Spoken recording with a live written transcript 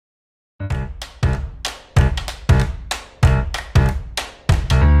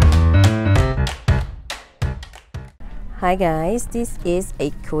Hi guys, this is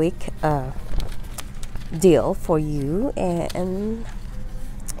a quick deal for you, and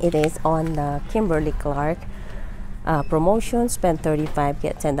it is on the Kimberly Clark promotion. Spend $35,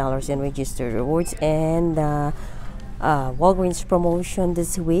 get $10 in registered rewards. And Walgreens promotion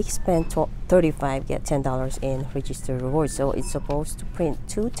this week, spend $35, get $10 in registered rewards. So it's supposed to print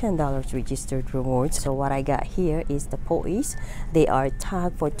two $10 registered rewards. So what I got here is the poise. They are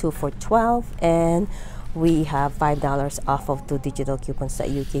tagged for 2 for $12, and we have $5 off of 2 digital coupons that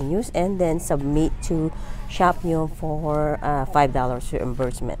you can use, and then submit to Shopify for $5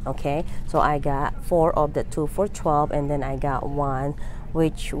 reimbursement. Okay, so I got 4 of the 2 for $12, and then I got 1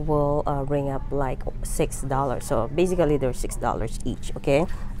 which will bring up like $6. So basically they're $6 each. Okay,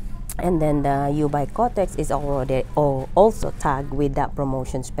 and then the you buy Kotex is already also tagged with that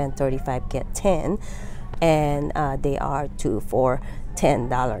promotion. Spend $35, get 10, and they are 2 for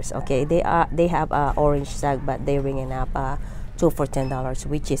 $10. Okay, they have a orange tag, but they're ringing up 2 for $10,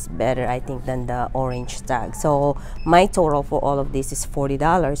 which is better, I think, than the orange tag. So my total for all of this is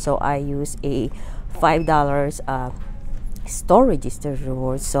 $40. So I use a $5 store registered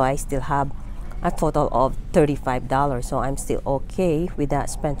rewards, so I still have a total of $35. So I'm still okay with that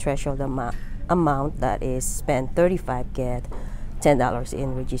spend threshold amount, that is spend $35, get $10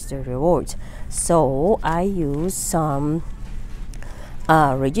 in registered rewards. So I use some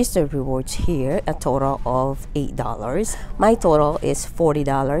registered rewards here, a total of $8. My total is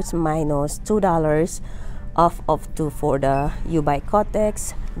 $40 minus $2 off of 2 for the you buy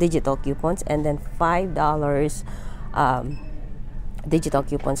Kotex digital coupons, and then $5 digital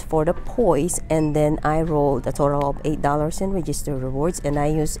coupons for the poise. And then I rolled a total of $8 in registered rewards, and I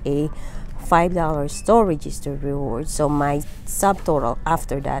use a $5 store registered rewards. So my subtotal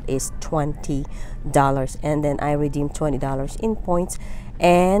after that is $20, and then I redeemed $20 in points,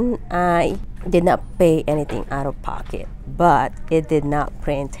 and I did not pay anything out of pocket, but it did not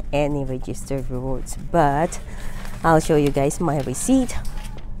print any registered rewards. But I'll show you guys my receipt.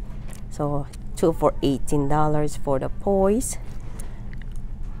 So 2 for $18 for the poise,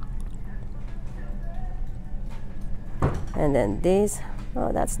 and then this,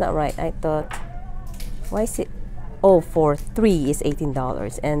 oh, that's not right. I thought, why is it, oh, for 3 is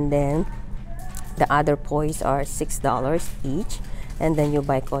 $18, and then the other poise are $6 each, and then you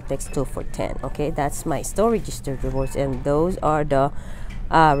buy Kotex 2 for $10. Okay, that's my store registered rewards, and those are the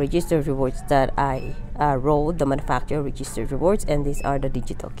registered rewards that I rolled, the manufacturer registered rewards, and these are the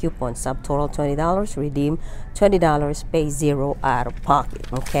digital coupons. Subtotal $20, redeem $20, pay 0 out of pocket.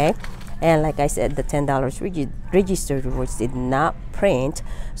 Okay, and like I said, the $10 registered rewards did not print,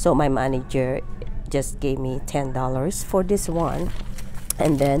 so my manager just gave me $10 for this one,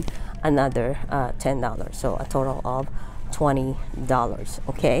 and then another $10, so a total of $20.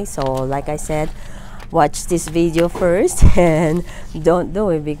 Okay, so like I said, watch this video first and don't do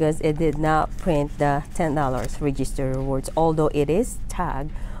it, because it did not print the $10 registered rewards, although it is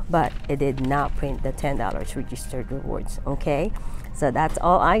tagged, but it did not print the $10 registered rewards. Okay, so that's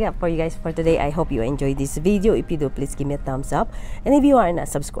all I got for you guys for today. I hope you enjoyed this video. If you do, please give me a thumbs up, and if you are not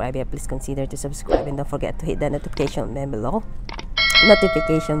subscribed yet, please consider to subscribe, and don't forget to hit the notification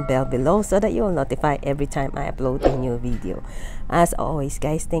bell below so that you will notify every time I upload a new video. As always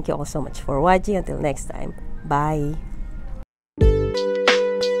guys, thank you all so much for watching. Until next time, bye.